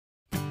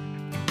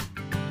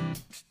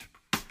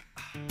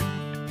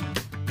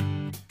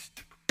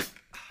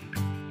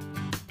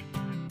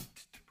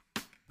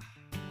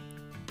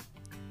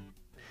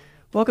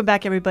Welcome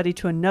back, everybody,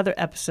 to another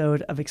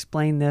episode of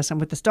Explain This. I'm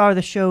with the star of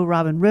the show,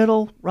 Robin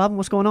Riddle. Robin,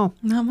 what's going on?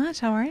 Not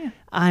much. How are you?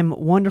 I'm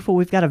wonderful.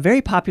 We've got a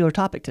very popular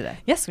topic today.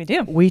 Yes, we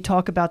do. We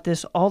talk about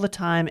this all the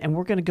time, and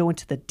we're going to go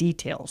into the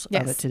details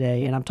of it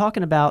today. And I'm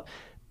talking about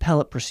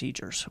pellet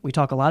procedures. We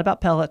talk a lot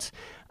about pellets,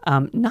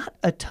 not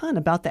a ton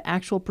about the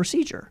actual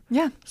procedure.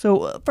 Yeah.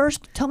 So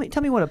first, tell me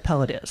what a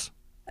pellet is.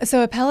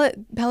 So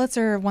pellets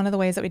are one of the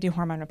ways that we do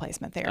hormone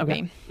replacement therapy.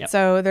 Okay. Yep.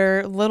 So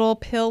they're little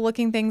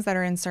pill-looking things that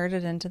are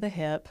inserted into the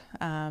hip,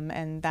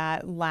 and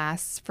that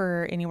lasts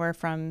for anywhere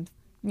from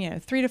 3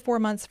 to 4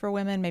 months for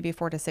women, maybe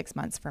 4 to 6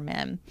 months for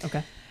men.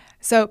 Okay.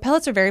 So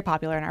pellets are very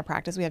popular in our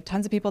practice. We have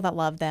tons of people that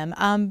love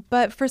them.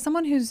 But for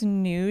someone who's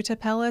new to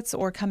pellets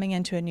or coming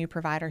into a new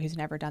provider who's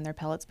never done their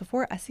pellets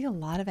before, I see a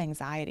lot of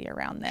anxiety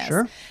around this.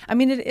 Sure. I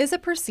mean, it is a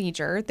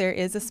procedure. There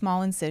is a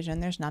small incision.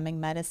 There's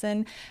numbing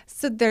medicine.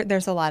 So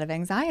there's a lot of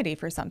anxiety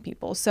for some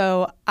people.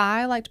 So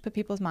I like to put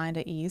people's mind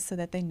at ease so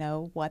that they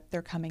know what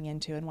they're coming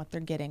into and what they're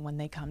getting when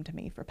they come to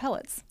me for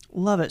pellets.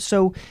 Love it.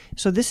 So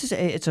this is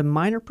it's a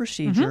minor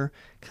procedure.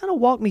 Kind of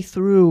walk me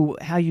through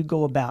how you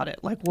go about it.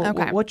 Like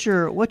what's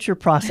your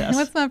process?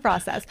 What's my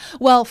process?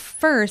 Well,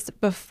 first,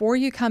 before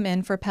you come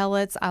in for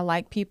pellets, I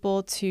like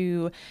people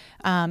to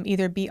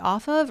either be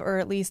off of or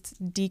at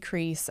least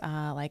decrease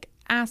like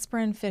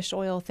aspirin, fish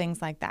oil,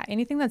 things like that.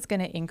 Anything that's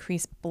going to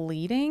increase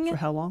bleeding. For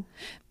how long?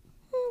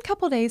 A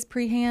couple days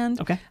pre-hand.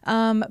 Okay.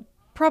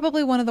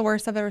 Probably one of the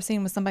worst I've ever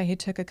seen was somebody who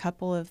took a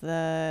couple of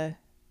the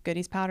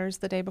Goodies powders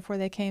the day before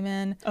they came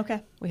in.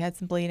 Okay. We had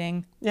some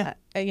bleeding. Yeah.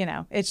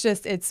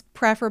 It's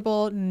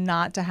preferable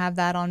not to have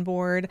that on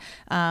board,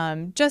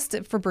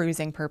 just for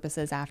bruising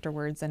purposes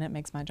afterwards, and it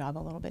makes my job a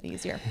little bit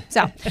easier.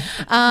 So,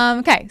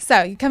 okay.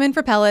 So you come in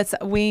for pellets.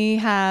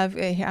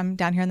 I'm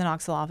down here in the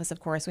Knoxville office, of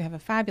course. We have a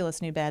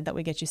fabulous new bed that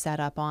we get you set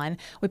up on.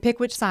 We pick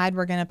which side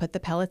we're going to put the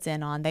pellets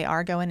in on. They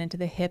are going into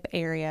the hip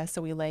area,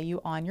 so we lay you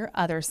on your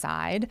other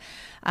side.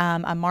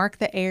 I mark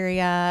the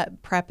area,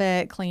 prep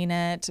it, clean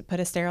it, put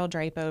a sterile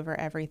drape over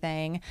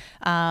everything.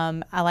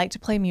 I like to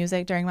play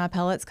music during my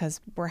pellets because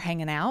we're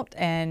hanging out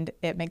and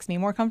it makes me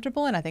more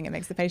comfortable, and I think it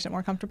makes the patient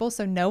more comfortable.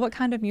 So know what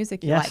kind of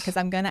music you like, because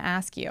I'm going to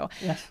ask you.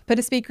 Yes. Put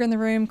a speaker in the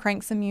room,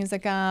 crank some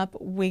music up,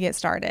 we get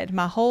started.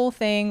 My whole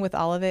thing with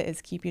all of it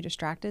is keep you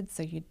distracted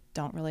so you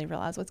don't really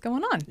realize what's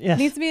going on. Yes.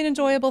 It needs to be an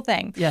enjoyable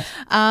thing. Yes.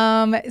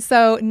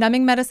 So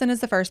numbing medicine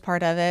is the first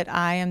part of it.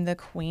 I am the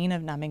queen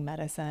of numbing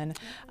medicine.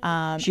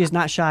 She is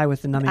not shy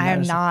with the numbing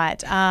medicine. I am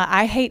not.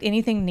 I hate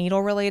anything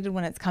needle related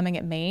when it's coming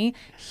at me.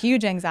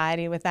 Huge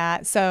anxiety with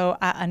that. So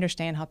I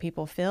understand how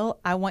people feel.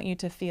 I want you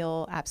to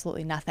feel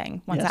absolutely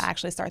nothing once I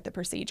actually start the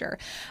procedure.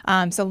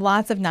 So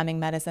lots of numbing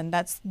medicine.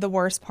 That's the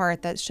worst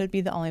part. That should be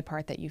the only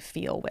part that you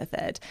feel with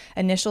it.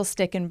 Initial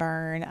stick and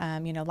burn,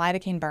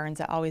 lidocaine burns,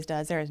 it always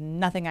does. There is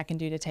nothing I can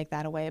do to take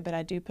that away, but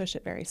I do push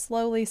it very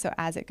slowly. So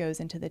as it goes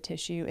into the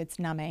tissue, it's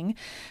numbing.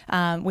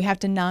 We have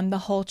to numb the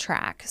whole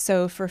track.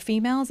 So for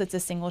females, it's a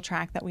single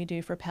track that we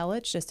do for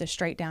pellets, just a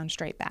straight down,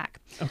 straight back.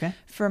 Okay.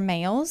 For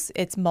males,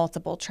 it's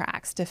multiple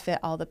tracks to fit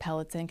all the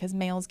pellets in because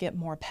males get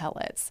more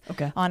pellets.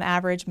 Okay. On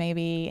average,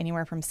 maybe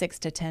anywhere from 6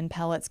 to 10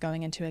 pellets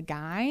going into a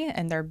guy,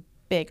 and they're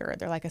bigger.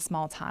 They're like a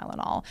small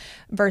Tylenol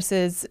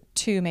versus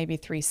 2, maybe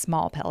 3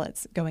 small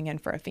pellets going in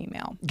for a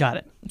female. Got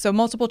it. So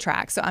multiple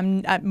tracks. So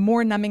I'm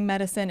more numbing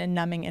medicine and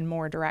numbing in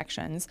more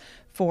directions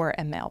for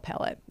a male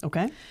pellet.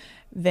 Okay.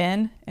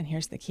 Then, and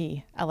here's the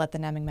key, I let the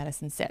numbing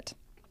medicine sit.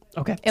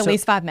 Okay. At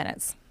least 5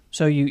 minutes.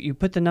 So you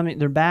put the numbing,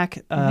 their back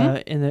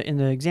in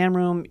the exam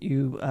room.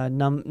 You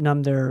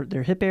numb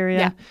their hip area.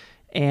 Yeah.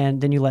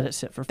 And then you let it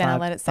sit for 5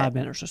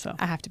 minutes or so.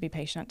 I have to be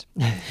patient.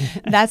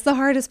 That's the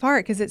hardest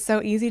part because it's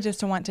so easy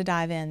just to want to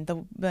dive in.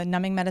 The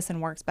numbing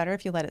medicine works better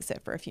if you let it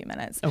sit for a few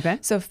minutes. Okay.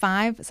 So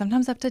 5,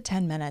 sometimes up to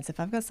 10 minutes. If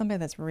I've got somebody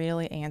that's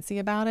really antsy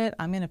about it,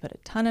 I'm going to put a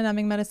ton of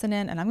numbing medicine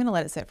in and I'm going to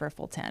let it sit for a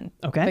full 10.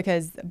 Okay.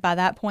 Because by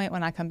that point,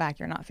 when I come back,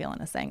 you're not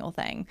feeling a single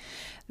thing.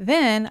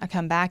 Then I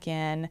come back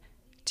in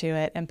to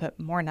it and put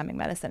more numbing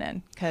medicine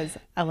in because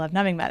I love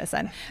numbing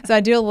medicine. So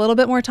I do a little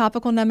bit more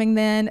topical numbing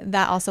then.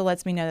 That also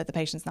lets me know that the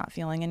patient's not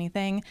feeling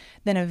anything.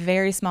 Then a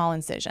very small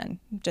incision,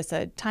 just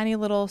a tiny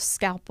little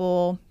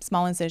scalpel,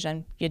 small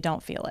incision, you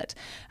don't feel it.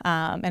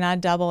 And I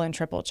double and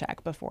triple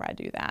check before I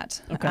do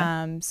that. Okay.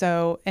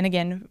 And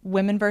again,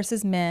 women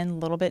versus men, a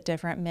little bit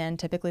different. Men,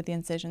 typically the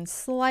incision's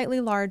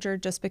slightly larger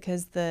just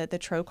because the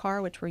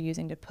trocar, which we're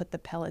using to put the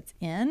pellets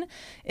in,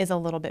 is a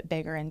little bit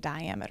bigger in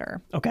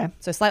diameter. Okay.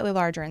 So slightly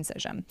larger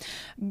incision.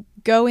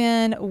 Go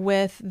in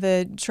with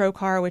the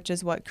trocar, which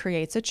is what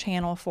creates a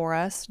channel for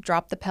us.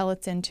 Drop the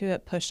pellets into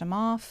it, push them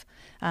off.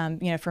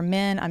 For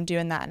men, I'm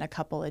doing that in a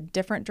couple of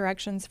different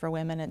directions. For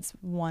women, it's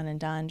one and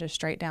done, just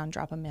straight down,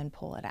 drop them in,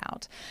 pull it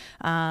out.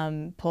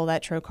 Pull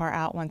that trocar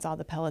out once all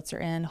the pellets are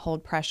in,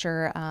 hold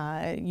pressure.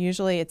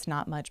 Usually it's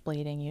not much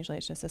bleeding. Usually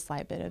it's just a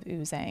slight bit of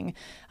oozing.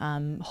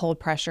 Hold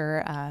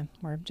pressure.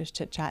 We're just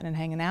chit-chatting and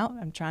hanging out.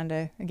 I'm trying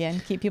to,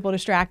 again, keep people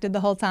distracted the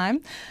whole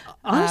time.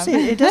 Honestly,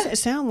 it doesn't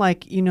sound like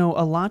like,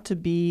 a lot to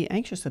be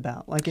anxious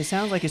about. Like, it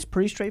sounds like it's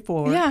pretty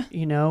straightforward. Yeah.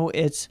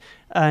 It's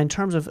in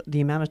terms of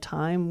the amount of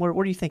time, what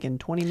are you thinking?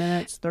 20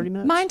 minutes, 30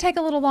 minutes? Mine take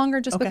a little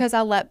longer just because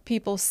I let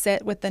people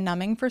sit with the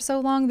numbing for so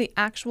long. The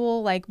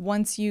actual, like,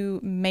 once you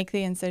make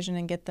the incision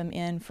and get them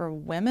in for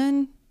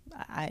women,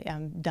 I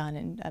am done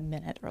in a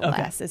minute or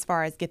less as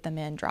far as get them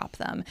in, drop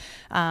them.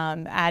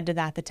 Add to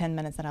that the 10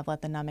 minutes that I've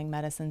let the numbing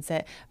medicine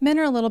sit. Men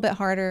are a little bit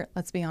harder.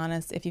 Let's be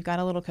honest. If you've got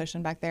a little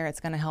cushion back there, it's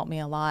going to help me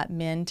a lot.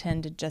 Men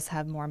tend to just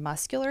have more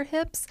muscular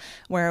hips,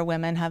 where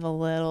women have a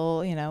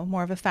little,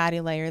 more of a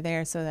fatty layer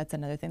there. So that's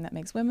another thing that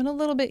makes women a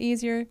little bit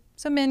easier.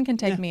 So men can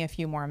take me a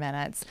few more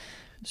minutes.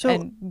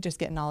 And just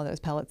getting all of those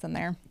pellets in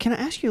there. Can I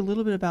ask you a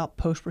little bit about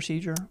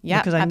post-procedure?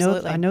 Yeah, because I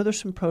know there's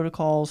some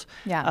protocols.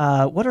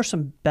 Yeah. What are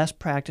some best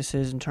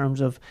practices in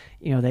terms of,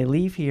 they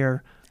leave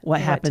here,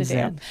 what happens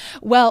then?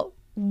 Well,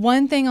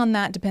 one thing on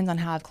that depends on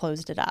how I've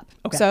closed it up.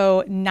 Okay.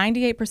 So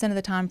 98% of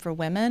the time for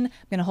women,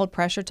 I'm going to hold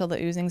pressure till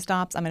the oozing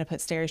stops. I'm going to put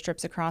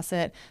Steri-Strips across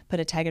it, put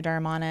a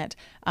Tegaderm on it,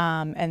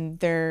 and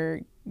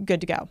they're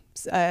good to go.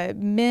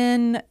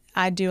 Men,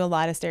 I do a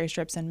lot of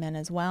Steri-Strips in men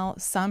as well.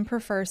 Some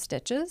prefer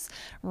stitches.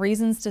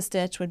 Reasons to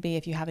stitch would be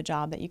if you have a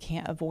job that you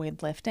can't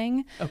avoid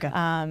lifting,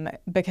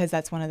 because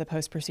that's one of the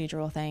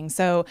post-procedural things.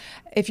 So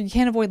if you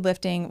can't avoid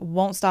lifting,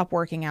 won't stop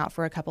working out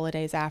for a couple of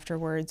days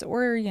afterwards,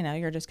 or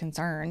you're just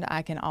concerned,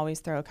 I can always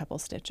throw a couple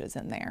stitches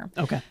in there.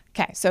 Okay,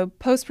 so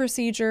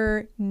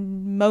post-procedure,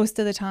 most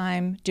of the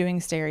time doing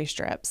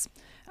Steri-Strips.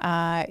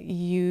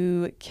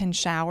 You can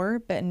shower,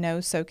 but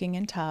no soaking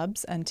in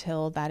tubs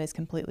until that is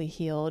completely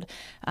healed.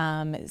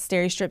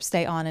 Steri-Strips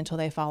stay on until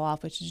they fall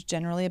off, which is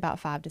generally about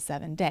 5 to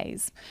 7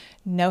 days.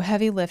 No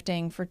heavy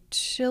lifting for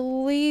at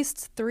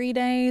least 3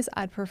 days.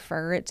 I'd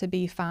prefer it to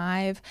be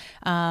 5.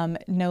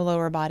 No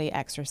lower body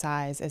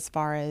exercise as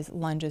far as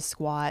lunges,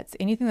 squats,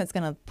 anything that's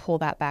going to pull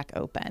that back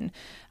open.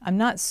 I'm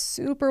not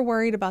super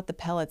worried about the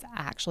pellets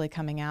actually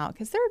coming out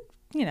because they're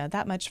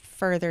that much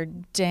further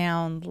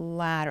down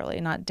laterally,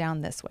 not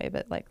down this way,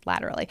 but like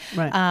laterally.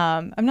 Right.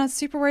 I'm not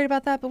super worried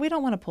about that, but we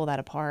don't want to pull that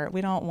apart.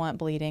 We don't want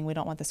bleeding. We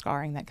don't want the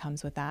scarring that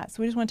comes with that.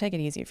 So we just want to take it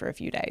easy for a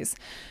few days.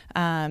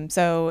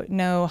 So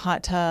no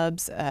hot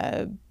tubs,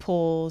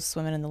 pools,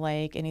 swimming in the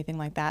lake, anything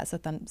like that. So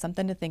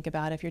something to think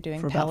about if you're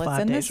doing pellets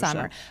in the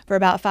summer. For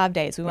about 5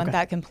 days. We want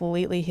that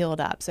completely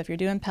healed up. So if you're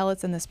doing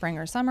pellets in the spring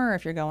or summer, or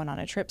if you're going on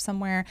a trip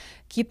somewhere,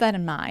 keep that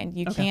in mind.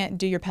 You can't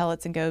do your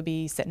pellets and go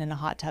be sitting in a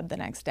hot tub the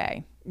next day.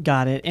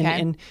 Got it.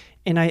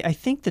 And I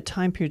think the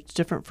time period's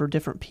different for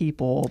different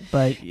people,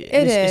 but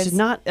it's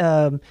not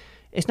a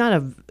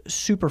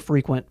super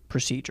frequent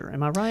procedure.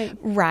 Am I right?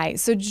 Right.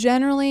 So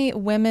generally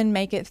women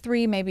make it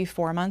 3, maybe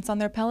 4 months on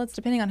their pellets,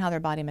 depending on how their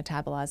body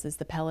metabolizes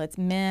the pellets.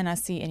 Men, I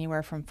see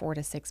anywhere from 4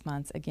 to 6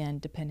 months, again,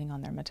 depending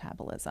on their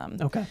metabolism.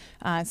 Okay.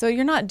 So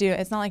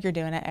it's not like you're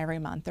doing it every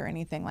month or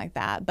anything like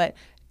that, but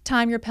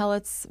time your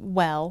pellets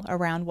well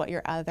around what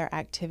your other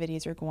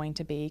activities are going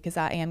to be, because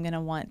I am going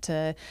to want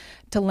to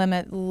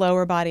limit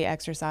lower body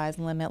exercise,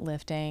 limit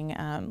lifting,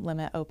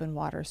 limit open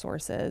water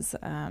sources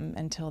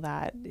until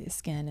that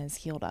skin is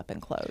healed up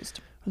and closed.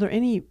 Are there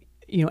any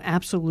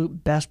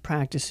absolute best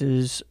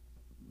practices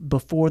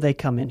before they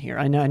come in here?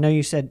 I know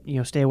you said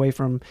stay away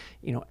from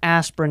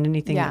aspirin,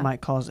 anything that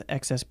might cause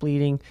excess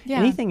bleeding.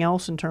 Anything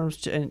else in terms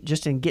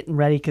just in getting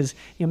ready, because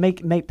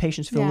make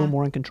patients feel a little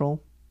more in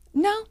control?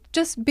 No,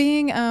 just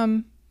being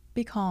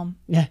be calm.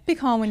 Yeah. Be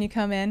calm when you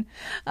come in.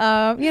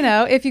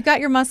 If you've got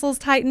your muscles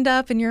tightened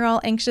up and you're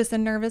all anxious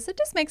and nervous, it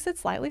just makes it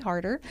slightly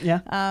harder.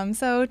 Yeah.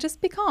 So just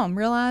be calm.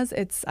 Realize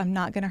I'm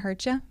not going to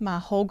hurt you. My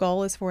whole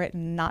goal is for it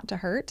not to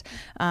hurt.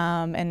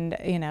 And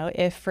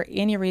if for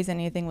any reason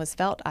anything was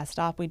felt, I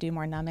stop. We do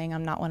more numbing.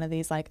 I'm not one of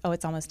these like, oh,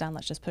 it's almost done,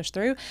 let's just push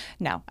through.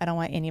 No, I don't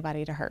want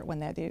anybody to hurt when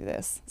they do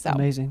this. So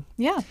amazing.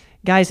 Yeah.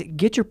 Guys,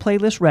 get your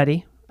playlist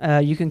ready.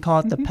 You can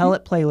call it the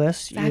Pellet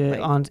Playlist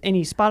on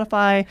any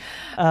Spotify,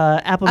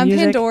 Apple Music.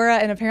 I'm Pandora,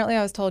 and apparently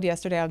I was told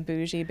yesterday I'm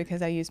bougie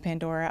because I use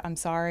Pandora. I'm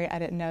sorry, I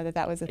didn't know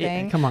that was a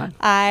thing. Come on,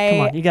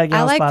 you gotta get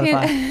on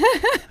Spotify.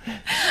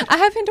 I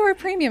have Pandora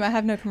Premium. I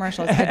have no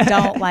commercials. I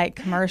don't like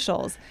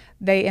commercials.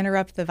 They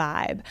interrupt the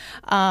vibe.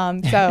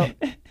 So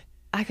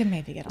I could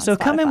maybe get on. So Spotify,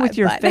 come in with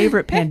your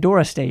favorite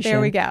Pandora station.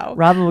 There we go.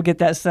 Robin will get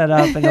that set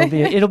up, and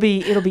it'll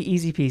be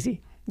easy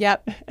peasy.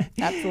 Yep,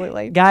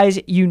 absolutely. Guys,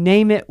 you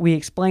name it, we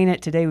explain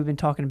it. Today we've been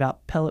talking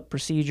about pellet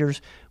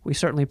procedures. We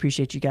certainly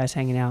appreciate you guys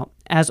hanging out.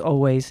 As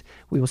always,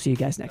 we will see you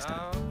guys next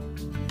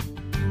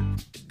time.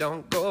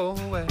 Don't go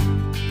away.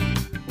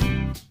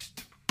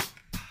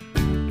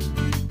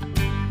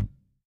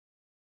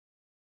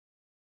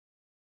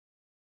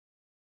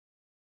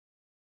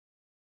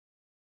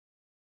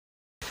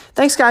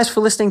 Thanks, guys,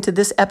 for listening to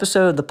this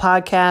episode of the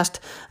podcast.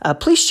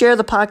 Please share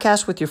the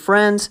podcast with your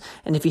friends.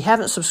 And if you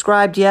haven't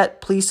subscribed yet,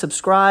 please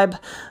subscribe.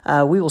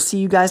 We will see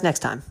you guys next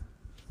time.